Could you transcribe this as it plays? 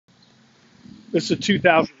This is a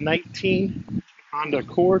 2019 Honda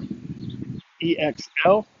Accord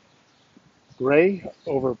EXL, gray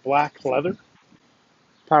over black leather.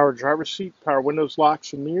 Power driver's seat, power windows,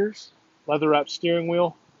 locks, and mirrors. Leather wrapped steering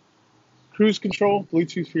wheel. Cruise control,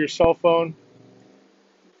 Bluetooth for your cell phone.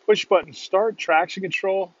 Push button start, traction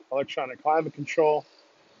control, electronic climate control,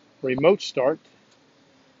 remote start,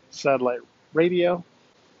 satellite radio,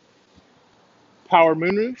 power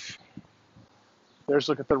moonroof. There's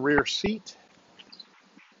a look at the rear seat.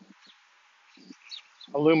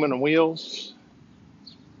 Aluminum wheels.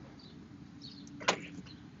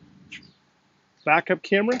 Backup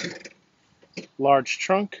camera. Large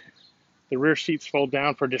trunk. The rear seats fold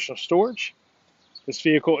down for additional storage. This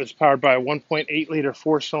vehicle is powered by a 1.8-liter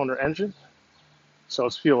four-cylinder engine, so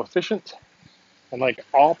it's fuel efficient. And like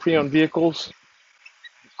all pre-owned vehicles,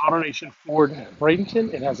 AutoNation Ford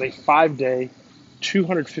Bradenton, it has a 5-day,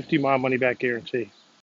 250-mile money-back guarantee.